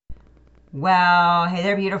Well, hey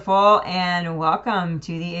there, beautiful, and welcome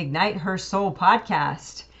to the Ignite Her Soul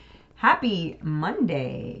podcast. Happy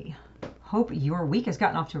Monday. Hope your week has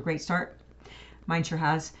gotten off to a great start. Mine sure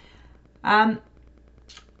has. I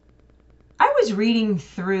was reading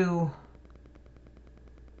through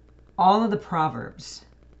all of the Proverbs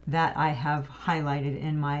that I have highlighted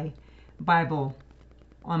in my Bible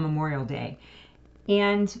on Memorial Day.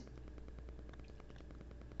 And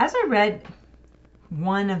as I read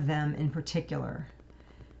one of them in particular,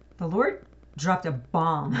 the Lord dropped a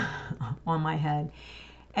bomb on my head.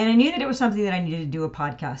 And I knew that it was something that I needed to do a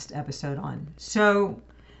podcast episode on. So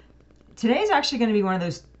today is actually going to be one of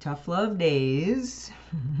those tough love days.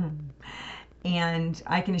 And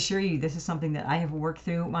I can assure you this is something that I have worked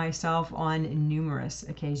through myself on numerous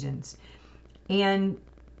occasions. And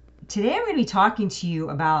today I'm going to be talking to you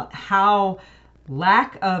about how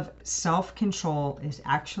lack of self-control is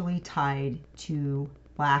actually tied to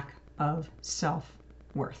lack of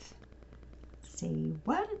self-worth. Say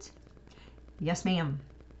what? Yes, ma'am.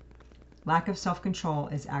 Lack of self-control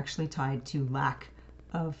is actually tied to lack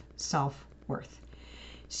of self-worth.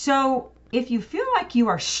 So if you feel like you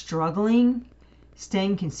are struggling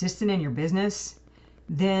staying consistent in your business,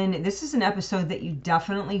 then this is an episode that you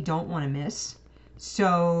definitely don't want to miss.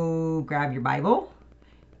 So grab your Bible,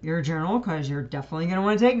 your journal, because you're definitely going to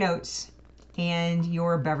want to take notes, and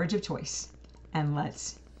your beverage of choice. And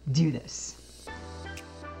let's do this.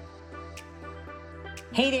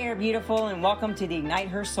 Hey there, beautiful, and welcome to the Ignite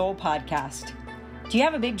Her Soul podcast. Do you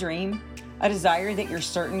have a big dream? A desire that you're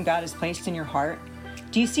certain God has placed in your heart?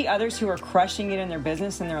 Do you see others who are crushing it in their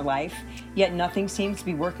business and their life, yet nothing seems to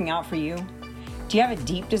be working out for you? Do you have a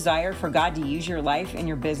deep desire for God to use your life and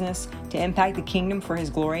your business to impact the kingdom for His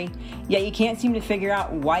glory, yet you can't seem to figure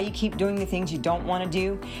out why you keep doing the things you don't want to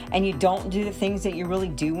do, and you don't do the things that you really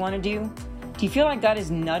do want to do? Do you feel like God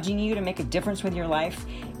is nudging you to make a difference with your life,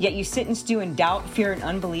 yet you sit and stew in doubt, fear, and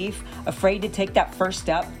unbelief, afraid to take that first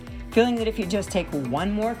step, feeling that if you just take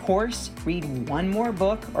one more course, read one more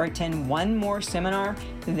book, or attend one more seminar,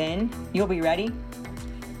 then you'll be ready?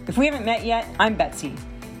 If we haven't met yet, I'm Betsy,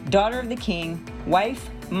 daughter of the King, wife,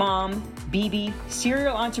 mom, BB,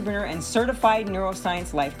 serial entrepreneur, and certified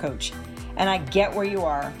neuroscience life coach. And I get where you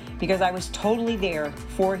are because I was totally there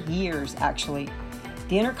for years, actually.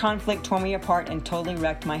 The inner conflict tore me apart and totally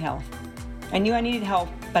wrecked my health. I knew I needed help,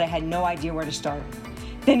 but I had no idea where to start.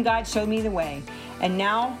 Then God showed me the way. And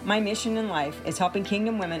now my mission in life is helping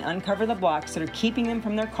kingdom women uncover the blocks that are keeping them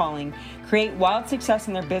from their calling, create wild success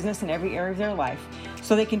in their business in every area of their life,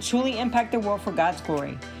 so they can truly impact the world for God's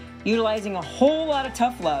glory, utilizing a whole lot of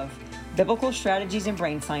tough love, biblical strategies, and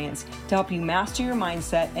brain science to help you master your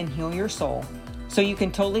mindset and heal your soul, so you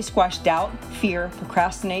can totally squash doubt, fear,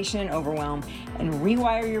 procrastination, and overwhelm, and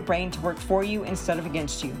rewire your brain to work for you instead of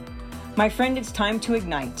against you. My friend, it's time to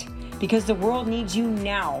ignite, because the world needs you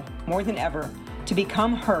now more than ever to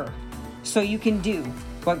become her, so you can do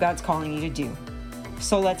what God's calling you to do.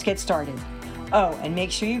 So let's get started. Oh, and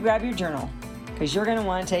make sure you grab your journal, because you're going to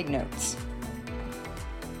want to take notes.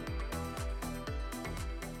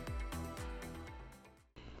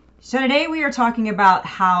 So today we are talking about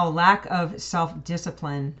how lack of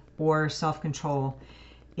self-discipline or self-control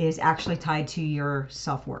is actually tied to your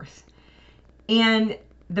self-worth. And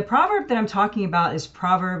the proverb that I'm talking about is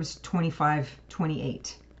Proverbs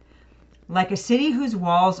 25:28. Like a city whose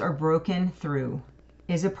walls are broken through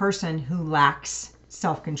is a person who lacks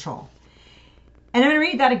self-control. And I'm going to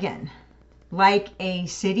read that again. Like a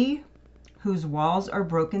city whose walls are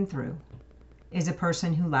broken through is a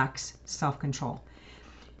person who lacks self-control.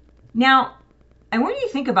 Now, I want you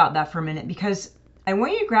to think about that for a minute, because I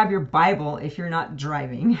want you to grab your Bible if you're not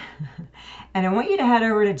driving, and I want you to head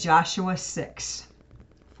over to Joshua 6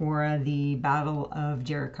 for the Battle of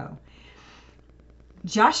Jericho.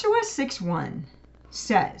 Joshua 6:1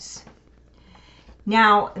 says,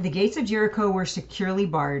 "Now the gates of Jericho were securely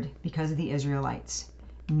barred because of the Israelites.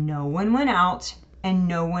 No one went out and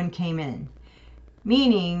no one came in,"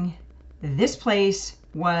 meaning this place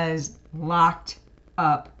was locked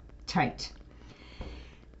up tight.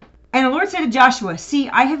 "And the Lord said to Joshua, See,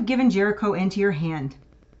 I have given Jericho into your hand,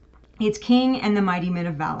 its king and the mighty men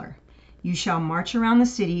of valor. You shall march around the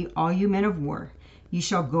city, all you men of war. You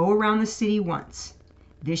shall go around the city once.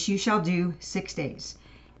 This you shall do 6 days.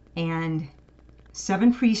 And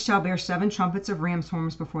 7 priests shall bear 7 trumpets of ram's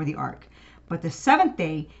horns before the ark. But the 7th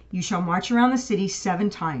day you shall march around the city 7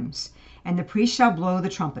 times, and the priests shall blow the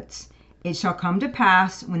trumpets. It shall come to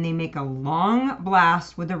pass when they make a long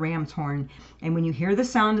blast with the ram's horn, and when you hear the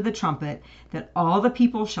sound of the trumpet, that all the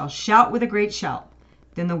people shall shout with a great shout.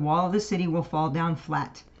 Then the wall of the city will fall down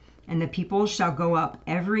flat, and the people shall go up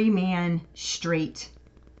every man straight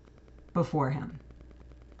before him.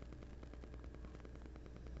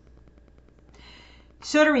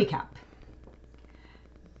 So to recap,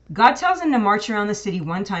 God tells them to march around the city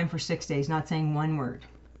one time for 6 days, not saying one word.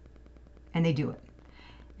 And they do it.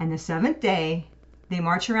 And the seventh day, they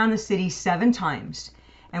march around the city 7 times.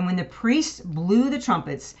 And when the priests blew the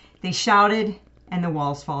trumpets, they shouted, and the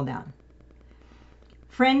walls fall down.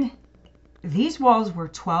 Friend, these walls were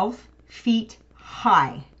 12 feet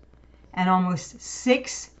high and almost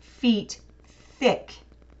 6 feet thick.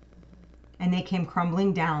 And they came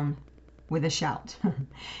crumbling down with a shout.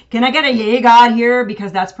 Can I get a yay, God, here?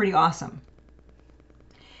 Because that's pretty awesome.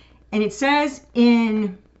 And it says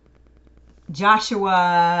in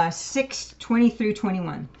Joshua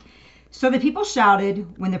 6:20-21. So the people shouted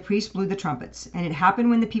when the priest blew the trumpets. And it happened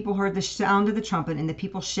when the people heard the sound of the trumpet and the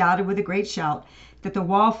people shouted with a great shout that the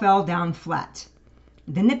wall fell down flat.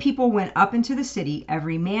 Then the people went up into the city,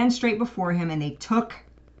 every man straight before him, and they took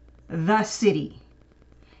the city.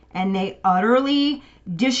 And they utterly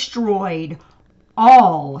destroyed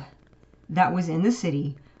all that was in the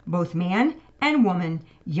city, both man and woman,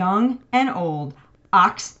 young and old,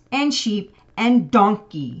 ox and sheep and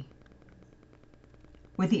donkey,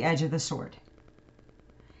 with the edge of the sword.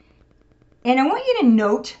 And I want you to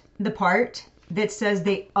note the part that says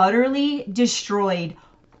they utterly destroyed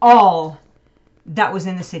all that was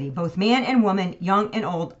in the city, both man and woman, young and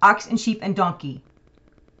old, ox and sheep and donkey,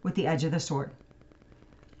 with the edge of the sword.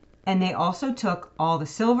 And they also took all the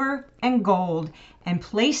silver and gold and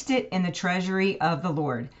placed it in the treasury of the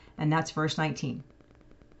Lord. And that's verse 19.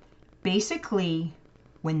 Basically,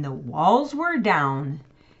 when the walls were down,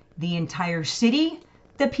 the entire city,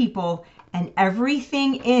 the people, and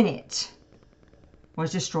everything in it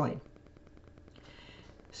was destroyed.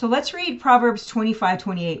 So let's read Proverbs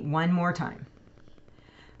 25:28 one more time.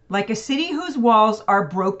 Like a city whose walls are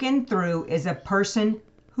broken through is a person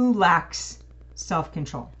who lacks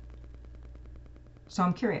self-control. So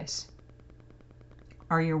I'm curious,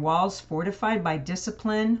 are your walls fortified by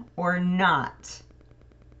discipline or not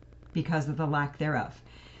because of the lack thereof?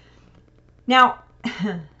 Now,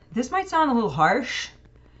 this might sound a little harsh,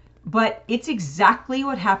 but it's exactly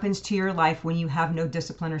what happens to your life when you have no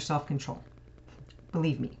discipline or self-control.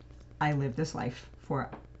 Believe me, I lived this life for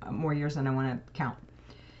more years than I want to count.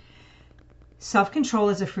 Self-control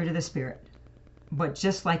is a fruit of the Spirit, but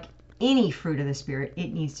just like any fruit of the Spirit,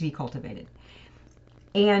 it needs to be cultivated.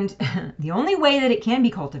 And the only way that it can be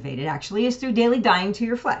cultivated actually is through daily dying to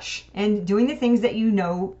your flesh and doing the things that you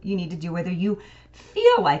know you need to do, whether you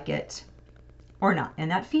feel like it or not.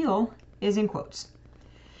 And that feel is in quotes.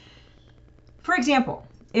 For example,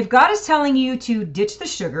 if God is telling you to ditch the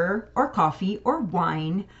sugar or coffee or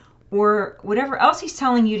wine or whatever else he's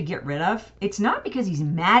telling you to get rid of, it's not because he's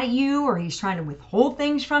mad at you or he's trying to withhold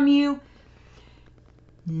things from you.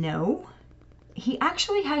 No, he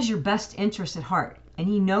actually has your best interest at heart. And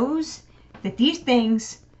he knows that these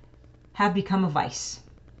things have become a vice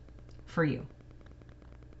for you.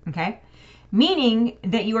 Okay? Meaning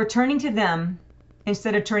that you are turning to them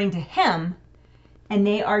instead of turning to him, and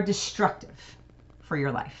they are destructive for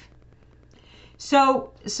your life.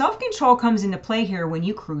 So self-control comes into play here when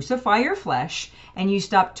you crucify your flesh and you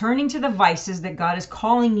stop turning to the vices that God is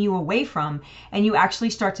calling you away from, and you actually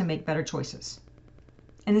start to make better choices.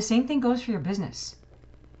 And the same thing goes for your business.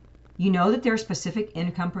 You know that there are specific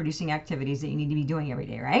income producing activities that you need to be doing every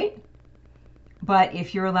day, right? But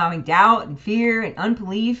if you're allowing doubt and fear and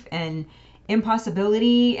unbelief and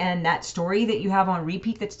impossibility and that story that you have on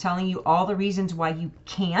repeat that's telling you all the reasons why you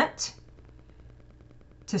can't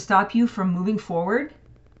to stop you from moving forward,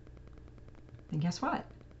 then guess what?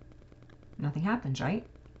 Nothing happens, right?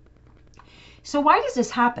 So why does this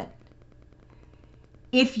happen?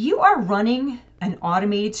 If you are running an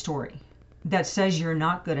automated story that says you're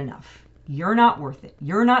not good enough, you're not worth it,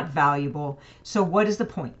 you're not valuable, so what is the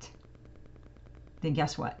point? Then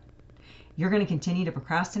guess what? You're going to continue to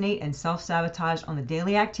procrastinate and self-sabotage on the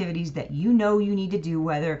daily activities that you know you need to do,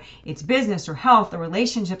 whether it's business or health or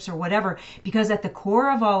relationships or whatever, because at the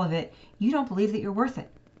core of all of it, you don't believe that you're worth it.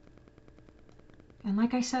 And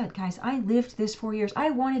like I said, guys, I lived this 4 years. I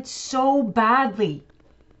wanted so badly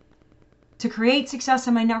to create success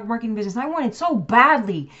in my network marketing business. I wanted so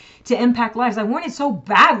badly to impact lives. I wanted so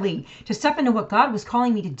badly to step into what God was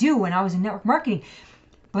calling me to do when I was in network marketing.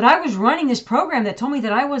 But I was running this program that told me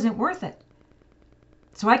that I wasn't worth it.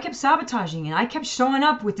 So I kept sabotaging and I kept showing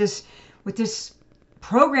up with this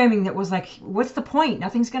programming that was like, what's the point?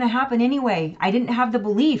 Nothing's going to happen anyway. I didn't have the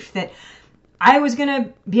belief that I was going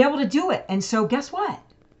to be able to do it. And so guess what?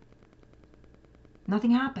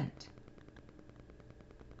 Nothing happened.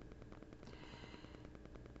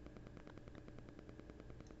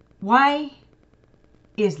 Why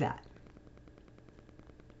is that?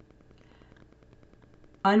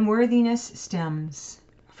 Unworthiness stems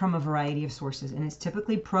from a variety of sources, and it's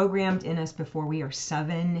typically programmed in us before we are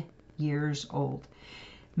 7 years old.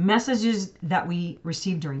 Messages that we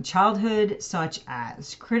receive during childhood, such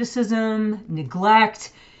as criticism,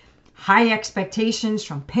 neglect, high expectations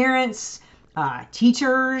from parents,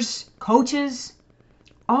 teachers, coaches,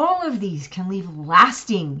 all of these can leave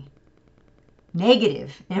lasting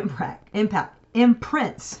negative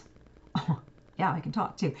imprints. Yeah, I can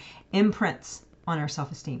talk too. Imprints on our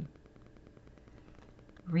self-esteem.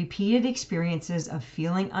 Repeated experiences of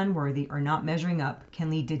feeling unworthy or not measuring up can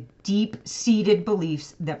lead to deep-seated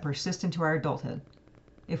beliefs that persist into our adulthood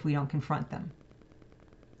if we don't confront them.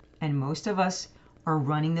 And most of us are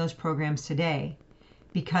running those programs today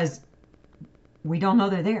because we don't know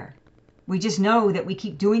they're there. We just know that we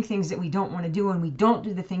keep doing things that we don't want to do, and we don't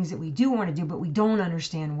do the things that we do want to do, but we don't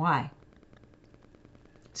understand why.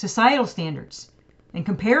 Societal standards and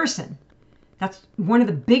comparison, that's one of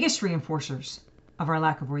the biggest reinforcers of our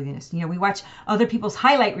lack of worthiness. We watch other people's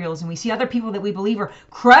highlight reels and we see other people that we believe are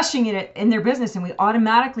crushing it in their business, and we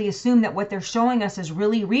automatically assume that what they're showing us is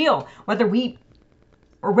really real, whether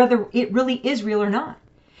it really is real or not.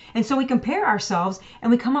 And so we compare ourselves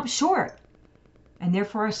and we come up short, and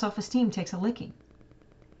therefore our self-esteem takes a licking.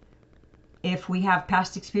 If we have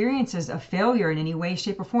past experiences of failure in any way,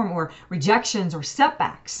 shape, or form, or rejections or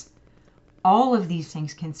setbacks, all of these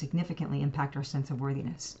things can significantly impact our sense of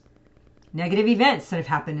worthiness. Negative events that have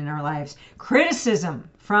happened in our lives, criticism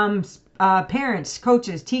from parents,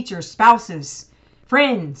 coaches, teachers, spouses,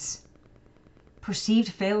 friends, perceived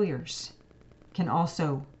failures can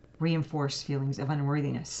also reinforce feelings of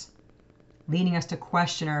unworthiness, leading us to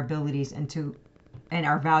question our abilities and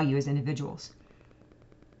our value as individuals.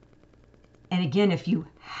 And again, if you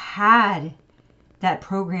had that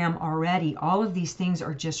program already, all of these things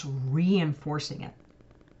are just reinforcing it.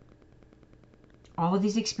 All of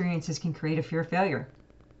these experiences can create a fear of failure,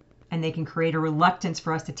 and they can create a reluctance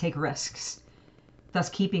for us to take risks, thus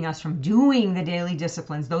keeping us from doing the daily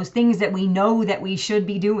disciplines, those things that we know that we should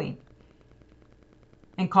be doing,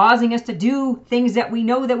 and causing us to do things that we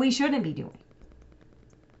know that we shouldn't be doing.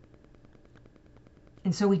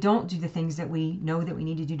 And so we don't do the things that we know that we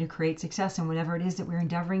need to do to create success in whatever it is that we're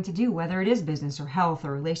endeavoring to do, whether it is business or health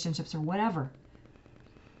or relationships or whatever.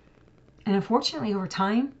 And unfortunately, over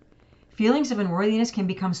time, feelings of unworthiness can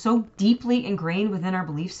become so deeply ingrained within our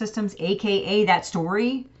belief systems, aka that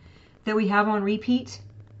story that we have on repeat,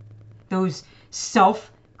 those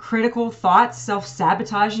self-critical thoughts,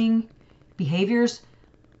 self-sabotaging behaviors,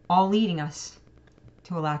 all leading us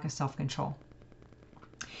to a lack of self-control.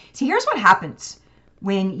 See, here's what happens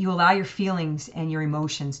when you allow your feelings and your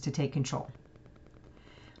emotions to take control.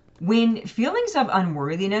 When feelings of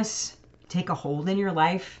unworthiness take a hold in your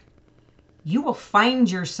life, you will find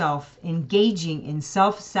yourself engaging in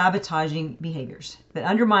self-sabotaging behaviors that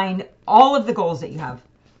undermine all of the goals that you have,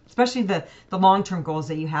 especially the long-term goals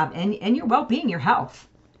that you have, and your well-being, your health.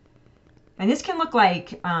 And this can look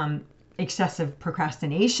like excessive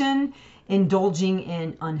procrastination, indulging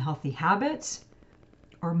in unhealthy habits,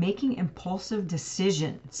 or making impulsive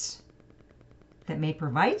decisions that may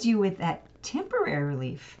provide you with that temporary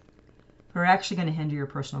relief, but are actually going to hinder your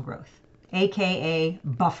personal growth, aka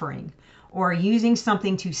buffering, or using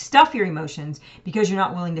something to stuff your emotions because you're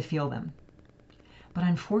not willing to feel them. But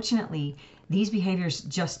unfortunately, these behaviors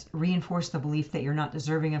just reinforce the belief that you're not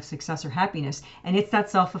deserving of success or happiness, and it's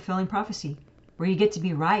that self-fulfilling prophecy where you get to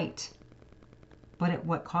be right, but at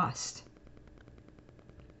what cost?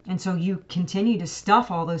 And so you continue to stuff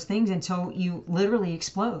all those things until you literally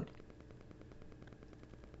explode.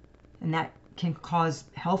 And that can cause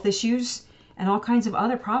health issues and all kinds of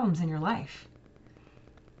other problems in your life.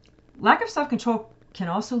 Lack of self-control can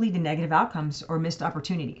also lead to negative outcomes or missed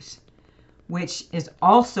opportunities, which is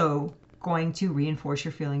also going to reinforce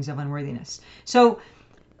your feelings of unworthiness. So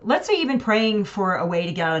let's say you've been praying for a way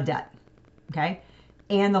to get out of debt, okay?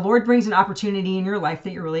 And the Lord brings an opportunity in your life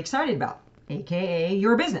that you're really excited about, aka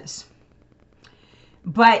your business.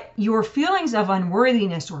 But your feelings of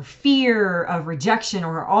unworthiness or fear of rejection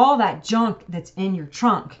or all that junk that's in your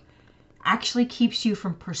trunk actually keeps you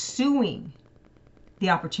from pursuing the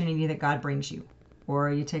opportunity that God brings you.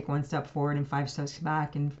 Or you take one step forward and 5 steps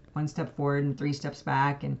back, and 1 step forward and 3 steps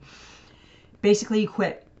back, and basically you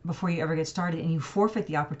quit before you ever get started, and you forfeit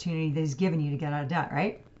the opportunity that is given you to get out of debt,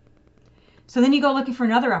 right? So then you go looking for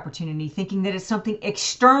another opportunity, thinking that it's something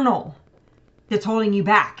external that's holding you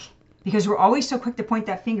back, because we're always so quick to point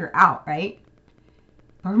that finger out, right?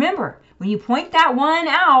 But remember, when you point that one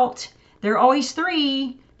out, there are always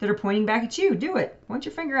 3 that are pointing back at you. Do it. Point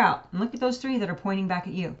your finger out and look at those 3 that are pointing back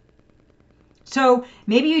at you. So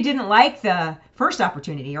maybe you didn't like the first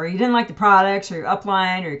opportunity, or you didn't like the products or your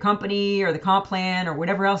upline or your company or the comp plan or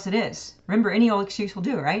whatever else it is. Remember, any old excuse will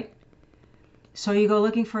do, right? So you go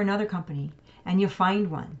looking for another company and you find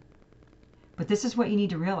one. But this is what you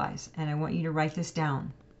need to realize, and I want you to write this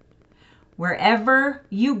down. Wherever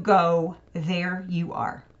you go, there you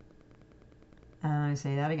are. I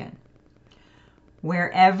say that again.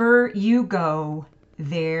 Wherever you go,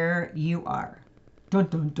 there you are. Dun,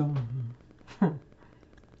 dun, dun.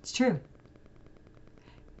 It's true.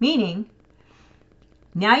 Meaning,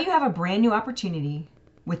 now you have a brand new opportunity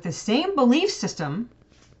with the same belief system,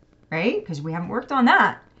 right? Because we haven't worked on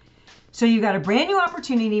that. So you got a brand new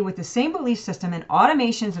opportunity with the same belief system and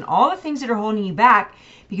automations and all the things that are holding you back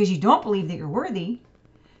because you don't believe that you're worthy.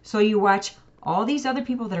 So you watch all these other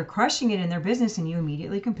people that are crushing it in their business and you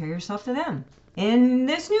immediately compare yourself to them in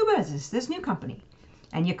this new business, this new company.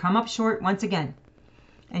 And you come up short once again.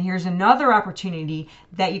 And here's another opportunity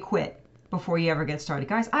that you quit before you ever get started.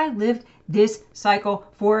 Guys, I lived this cycle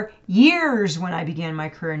for years when I began my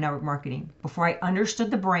career in network marketing, before I understood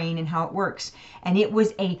the brain and how it works. And it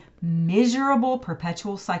was a miserable,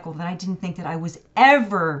 perpetual cycle that I didn't think that I was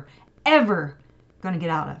ever going to get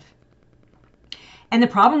out of. And the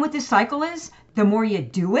problem with this cycle is the more you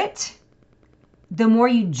do it, the more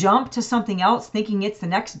you jump to something else thinking it's the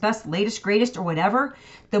next best, latest, greatest, or whatever,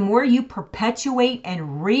 the more you perpetuate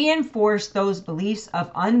and reinforce those beliefs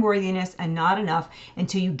of unworthiness and not enough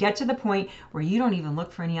until you get to the point where you don't even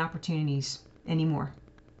look for any opportunities anymore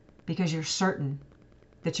because you're certain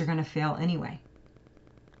that you're going to fail anyway.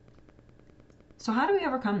 So how do we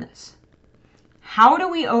overcome this? How do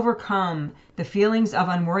we overcome the feelings of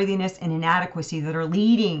unworthiness and inadequacy that are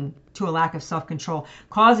leading to a lack of self-control,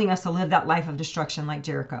 causing us to live that life of destruction like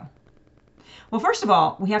Jericho? Well, first of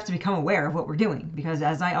all, we have to become aware of what we're doing, because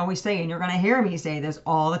as I always say, and you're going to hear me say this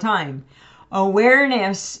all the time,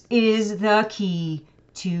 awareness is the key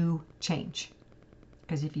to change.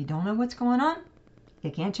 Because if you don't know what's going on,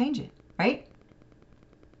 you can't change it, right?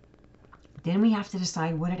 Then we have to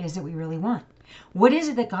decide what it is that we really want. What is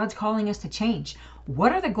it that God's calling us to change?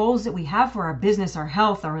 What are the goals that we have for our business, our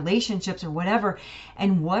health, our relationships, or whatever?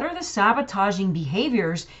 And what are the sabotaging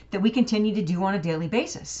behaviors that we continue to do on a daily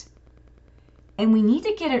basis? And we need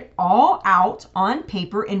to get it all out on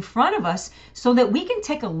paper in front of us so that we can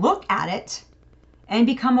take a look at it and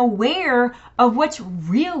become aware of what's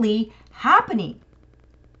really happening.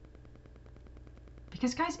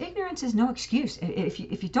 Because guys, ignorance is no excuse.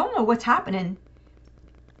 If you don't know what's happening,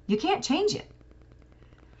 you can't change it.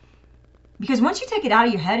 Because once you take it out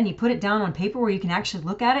of your head and you put it down on paper where you can actually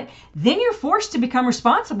look at it, then you're forced to become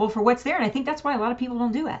responsible for what's there. And I think that's why a lot of people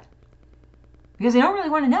don't do it. Because they don't really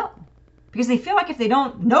want to know. Because they feel like if they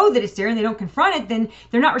don't know that it's there and they don't confront it, then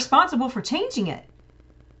they're not responsible for changing it.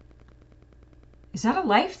 Is that a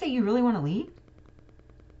life that you really want to lead?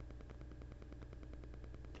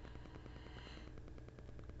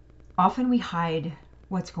 Often we hide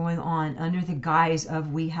what's going on under the guise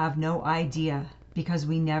of we have no idea, because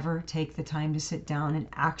we never take the time to sit down and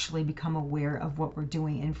actually become aware of what we're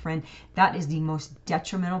doing. And friend, that is the most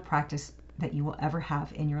detrimental practice that you will ever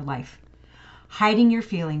have in your life. Hiding your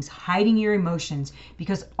feelings, hiding your emotions,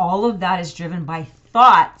 because all of that is driven by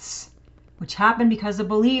thoughts, which happen because of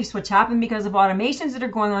beliefs, which happen because of automations that are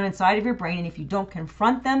going on inside of your brain. And if you don't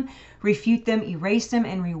confront them, refute them, erase them,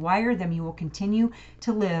 and rewire them, you will continue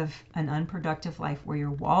to live an unproductive life where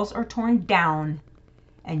your walls are torn down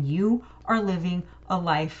and you are living a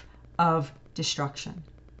life of destruction.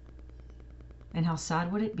 And how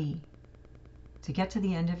sad would it be to get to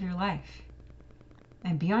the end of your life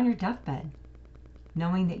and be on your deathbed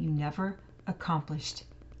knowing that you never accomplished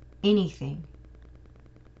anything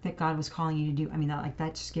that God was calling you to do? I mean,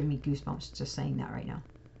 that's just giving me goosebumps just saying that right now.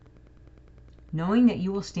 Knowing that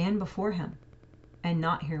you will stand before Him and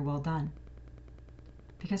not hear well done.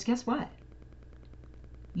 Because guess what?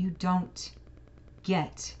 You don't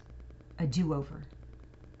get a do-over.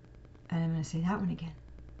 And I'm going to say that one again.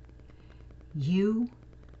 You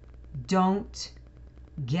don't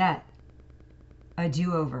get a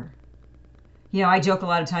do-over. You know, I joke a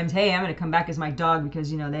lot of times, hey, I'm going to come back as my dog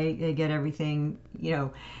because, you know, they get everything, you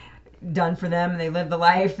know, done for them and they live the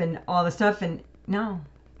life and all the stuff. And no,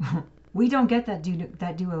 we don't get that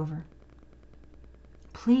do-over.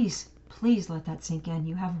 Please let that sink in.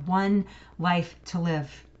 You have one life to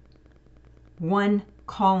live. One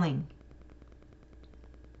calling.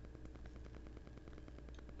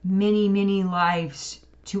 Many lives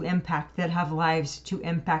to impact, that have lives to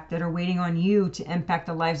impact, that are waiting on you to impact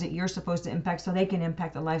the lives that you're supposed to impact so they can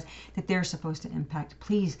impact the lives that they're supposed to impact.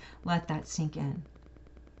 Please let that sink in.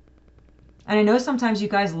 And I know sometimes you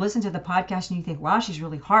guys listen to the podcast and you think, wow, she's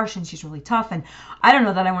really harsh and she's really tough, and I don't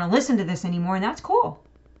know that I want to listen to this anymore, and that's cool.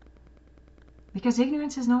 Because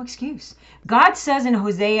ignorance is no excuse. God says in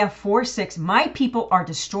Hosea 4:6, my people are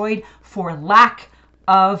destroyed for lack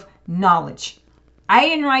of knowledge. I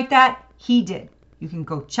didn't write that. He did. You can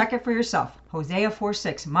go check it for yourself. Hosea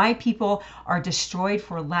 4:6, my people are destroyed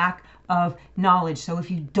for lack of knowledge. So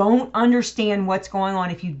if you don't understand what's going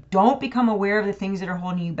on, if you don't become aware of the things that are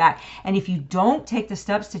holding you back, and if you don't take the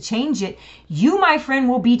steps to change it, you, my friend,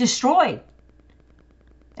 will be destroyed.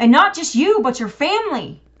 And not just you, but your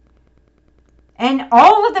family. And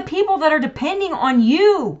all of the people that are depending on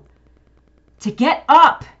you to get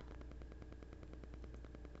up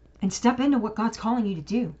and step into what God's calling you to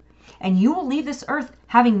do. And you will leave this earth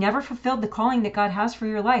having never fulfilled the calling that God has for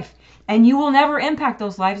your life. And you will never impact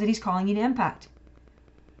those lives that He's calling you to impact.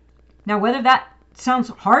 Now, whether that sounds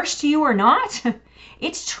harsh to you or not,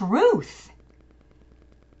 it's truth.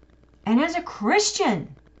 And as a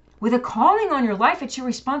Christian, with a calling on your life, it's your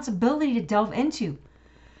responsibility to delve into.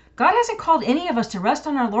 God hasn't called any of us to rest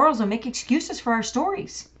on our laurels and make excuses for our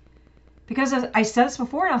stories. Because as I said this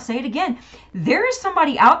before, and I'll say it again, there is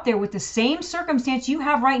somebody out there with the same circumstance you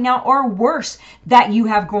have right now, or worse, that you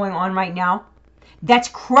have going on right now, that's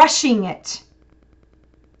crushing it.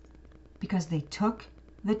 Because they took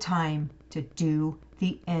the time to do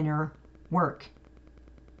the inner work.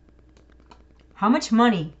 How much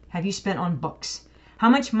money have you spent on books? How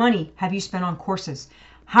much money have you spent on courses?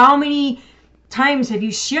 How many times have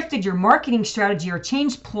you shifted your marketing strategy or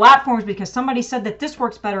changed platforms because somebody said that this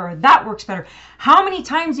works better or that works better? How many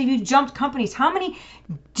times have you jumped companies? How many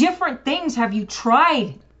different things have you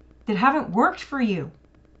tried that haven't worked for you?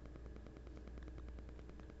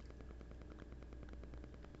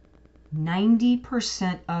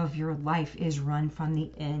 90% of your life is run from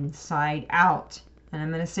the inside out. And I'm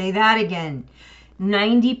going to say that again.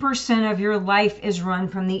 90% of your life is run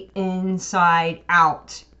from the inside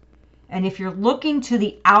out. And if you're looking to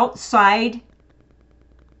the outside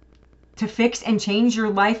to fix and change your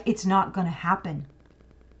life, it's not going to happen.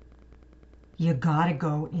 You got to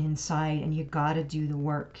go inside and you got to do the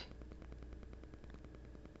work.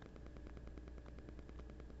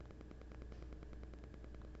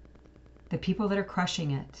 The people that are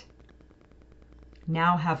crushing it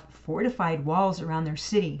now have fortified walls around their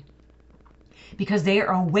city because they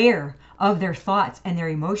are aware of their thoughts and their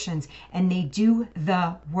emotions, and they do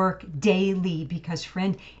the work daily because,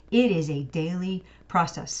 friend, it is a daily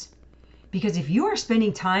process. Because if you are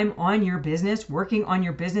spending time on your business, working on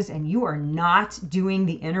your business, and you are not doing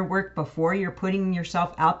the inner work before you're putting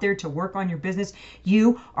yourself out there to work on your business,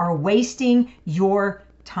 you are wasting your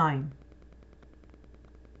time.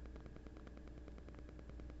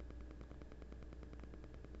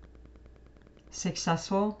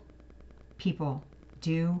 Successful people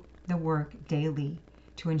do the work daily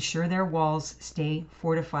to ensure their walls stay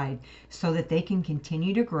fortified so that they can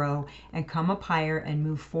continue to grow and come up higher and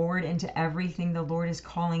move forward into everything the Lord is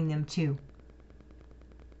calling them to.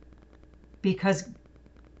 Because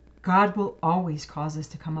God will always cause us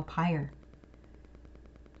to come up higher.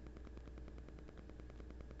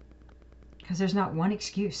 Because there's not one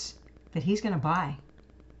excuse that He's going to buy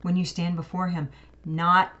when you stand before Him.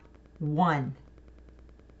 Not one.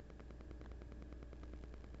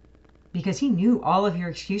 Because He knew all of your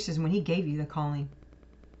excuses when He gave you the calling.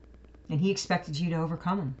 And He expected you to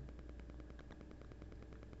overcome them.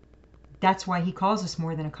 That's why He calls us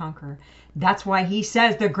more than a conqueror. That's why He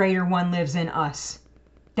says the greater one lives in us.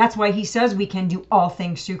 That's why He says we can do all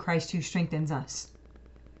things through Christ who strengthens us.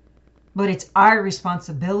 But it's our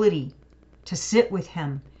responsibility to sit with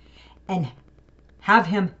Him and have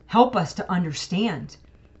Him help us to understand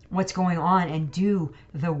what's going on and do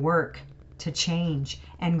the work to change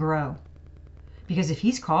and grow. Because if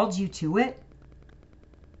He's called you to it,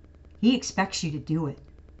 He expects you to do it.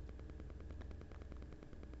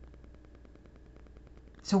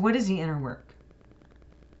 So what is the inner work?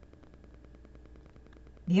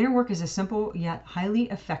 The inner work is a simple yet highly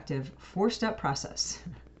effective 4-step process.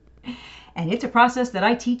 And it's a process that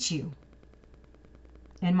I teach you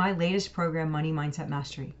in my latest program, Money Mindset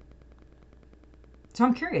Mastery. So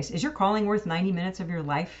I'm curious, is your calling worth 90 minutes of your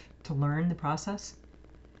life to learn the process?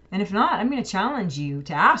 And if not, I'm going to challenge you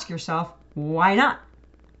to ask yourself, why not?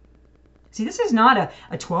 See, this is not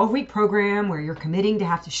a 12-week program where you're committing to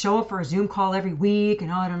have to show up for a Zoom call every week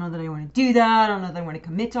and, oh, I don't know that I want to do that. I don't know that I want to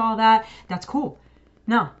commit to all that. That's cool.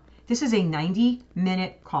 No, this is a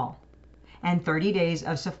 90-minute call. and 30 days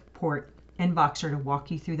of support in Voxer to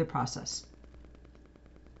walk you through the process.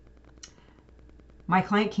 My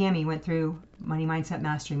client Cami went through Money Mindset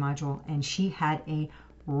Mastery module, and she had a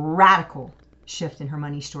radical shift in her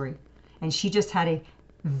money story. And she just had a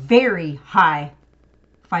very high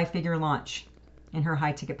 5-figure launch in her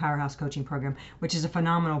high ticket powerhouse coaching program, which is a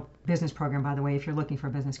phenomenal business program, by the way. If you're looking for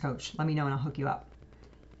a business coach, let me know and I'll hook you up.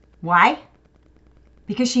 Why?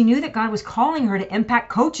 Because she knew that God was calling her to impact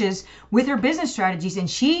coaches with her business strategies, and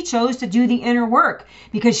she chose to do the inner work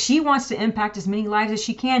because she wants to impact as many lives as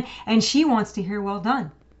she can, and she wants to hear well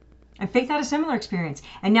done. And Faith had a similar experience,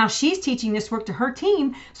 and now she's teaching this work to her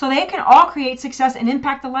team so they can all create success and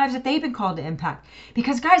impact the lives that they've been called to impact.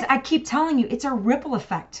 Because guys, I keep telling you, it's a ripple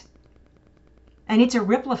effect. And it's a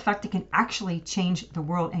ripple effect that can actually change the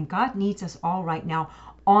world. And God needs us all right now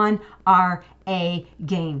on our A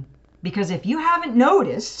game. Because if you haven't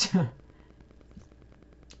noticed,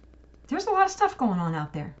 there's a lot of stuff going on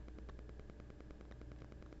out there.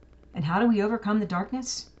 And how do we overcome the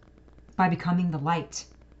darkness? By becoming the light.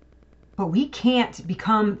 But we can't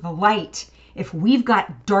become the light if we've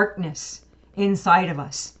got darkness inside of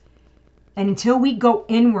us. And until we go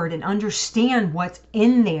inward and understand what's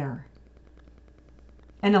in there,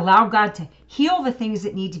 and allow God to heal the things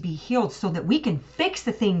that need to be healed so that we can fix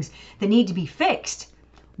the things that need to be fixed,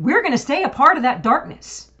 we're going to stay a part of that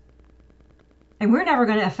darkness. And we're never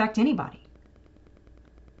going to affect anybody.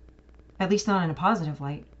 At least not in a positive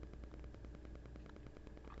light.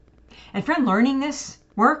 And friend, learning this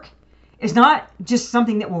work is not just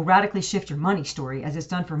something that will radically shift your money story, as it's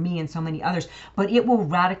done for me and so many others, but it will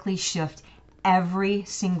radically shift every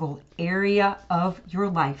single area of your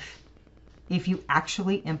life if you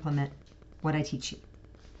actually implement what I teach you.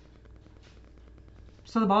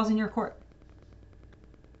 So the ball's in your court.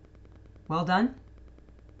 Well done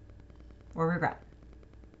or regret.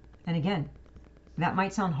 And again, that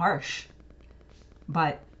might sound harsh,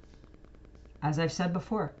 but as I've said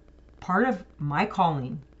before, part of my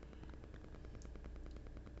calling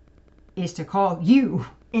is to call you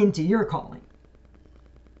into your calling.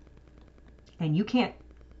 And you can't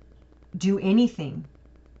do anything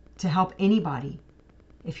to help anybody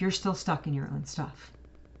if you're still stuck in your own stuff.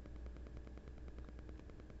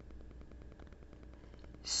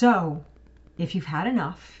 So, if you've had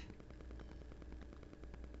enough,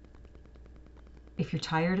 if you're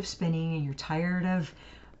tired of spinning and you're tired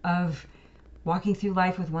of walking through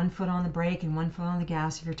life with one foot on the brake and one foot on the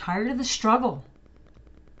gas, if you're tired of the struggle,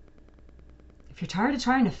 if you're tired of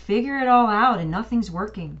trying to figure it all out and nothing's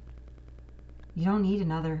working, you don't need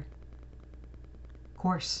another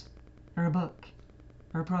course or a book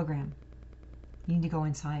or a program. You need to go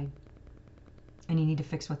inside and you need to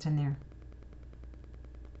fix what's in there.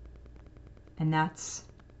 And that's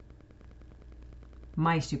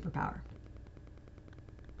my superpower.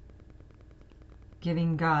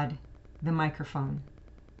 Giving God the microphone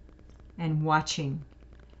and watching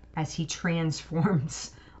as He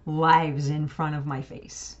transforms lives in front of my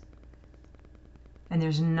face. And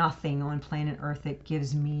there's nothing on planet Earth that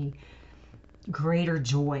gives me greater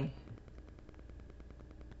joy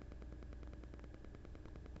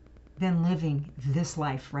than living this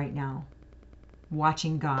life right now,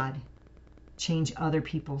 watching God change other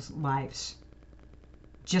people's lives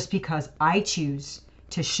just because I choose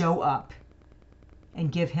to show up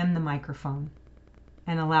and give Him the microphone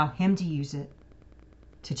and allow Him to use it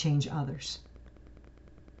to change others.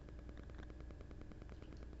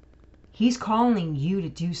 He's calling you to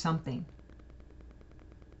do something.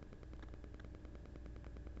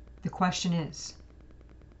 The question is,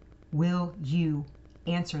 will you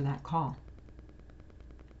answer that call?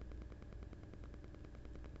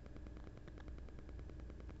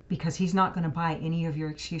 Because He's not going to buy any of your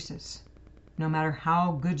excuses, no matter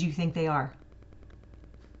how good you think they are.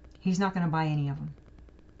 He's not going to buy any of them.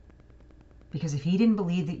 Because if He didn't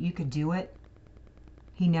believe that you could do it,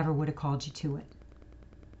 He never would have called you to it.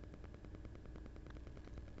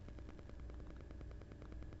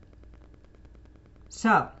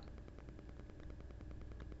 So,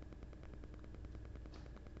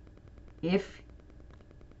 if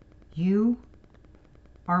you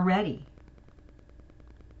are ready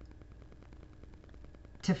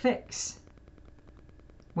to fix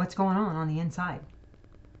what's going on the inside,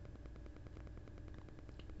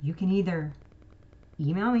 you can either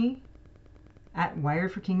email me at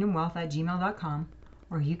wiredforkingdomwealth@gmail.com,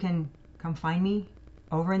 or you can come find me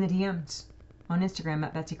over in the DMs on Instagram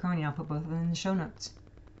at Betsy Crony. I'll put both of them in the show notes.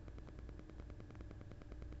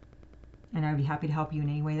 And I would be happy to help you in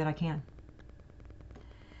any way that I can.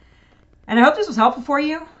 And I hope this was helpful for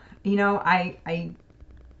you. You know, I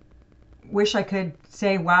wish I could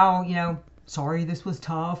say, wow, you know, sorry this was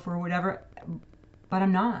tough or whatever, but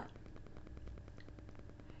I'm not.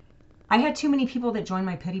 I had too many people that joined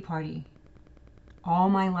my pity party all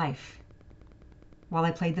my life while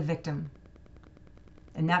I played the victim.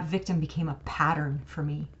 And that victim became a pattern for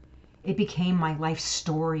me. It became my life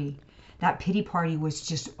story. That pity party was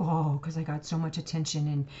just, because I got so much attention.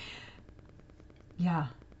 And yeah,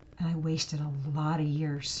 and I wasted a lot of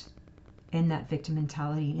years in that victim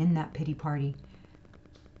mentality, in that pity party.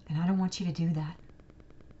 And I don't want you to do that.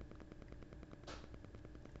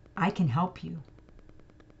 I can help you.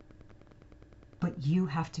 But you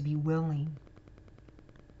have to be willing.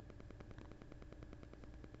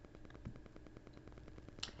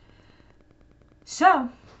 So,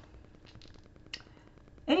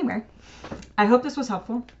 anyway, I hope this was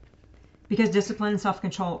helpful, because discipline,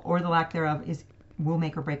 self-control, or the lack thereof will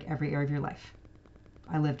make or break every area of your life.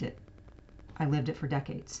 I lived it. I lived it for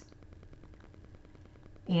decades.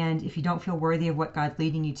 And if you don't feel worthy of what God's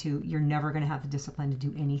leading you to, you're never going to have the discipline to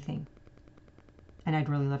do anything. And I'd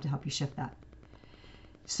really love to help you shift that.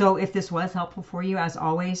 So if this was helpful for you, as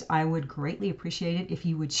always, I would greatly appreciate it if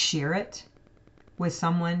you would share it with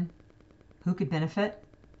someone who could benefit.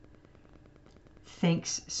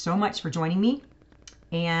 Thanks so much for joining me.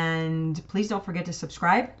 And please don't forget to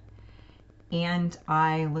subscribe. And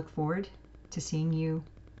I look forward to seeing you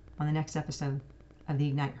on the next episode of the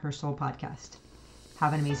Ignite Her Soul podcast.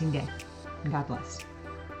 Have an amazing day, and God bless.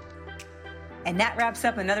 And that wraps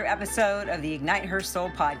up another episode of the Ignite Her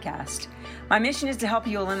Soul podcast. My mission is to help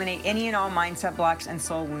you eliminate any and all mindset blocks and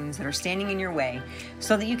soul wounds that are standing in your way,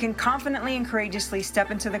 so that you can confidently and courageously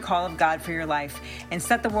step into the call of God for your life and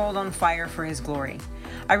set the world on fire for His glory.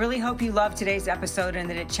 I really hope you loved today's episode and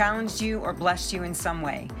that it challenged you or blessed you in some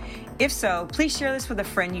way. If so, please share this with a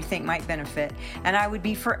friend you think might benefit, and I would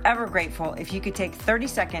be forever grateful if you could take 30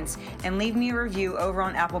 seconds and leave me a review over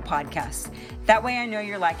on Apple Podcasts. That way I know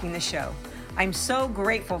you're liking the show. I'm so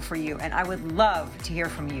grateful for you, and I would love to hear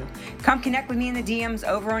from you. Come connect with me in the DMs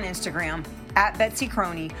over on Instagram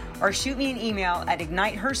 @BetsyCroney, or shoot me an email at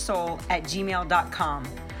ignitehersoul@gmail.com.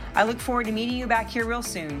 I look forward to meeting you back here real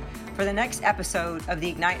soon for the next episode of the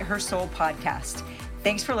Ignite Her Soul podcast.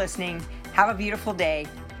 Thanks for listening. Have a beautiful day,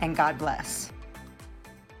 and God bless.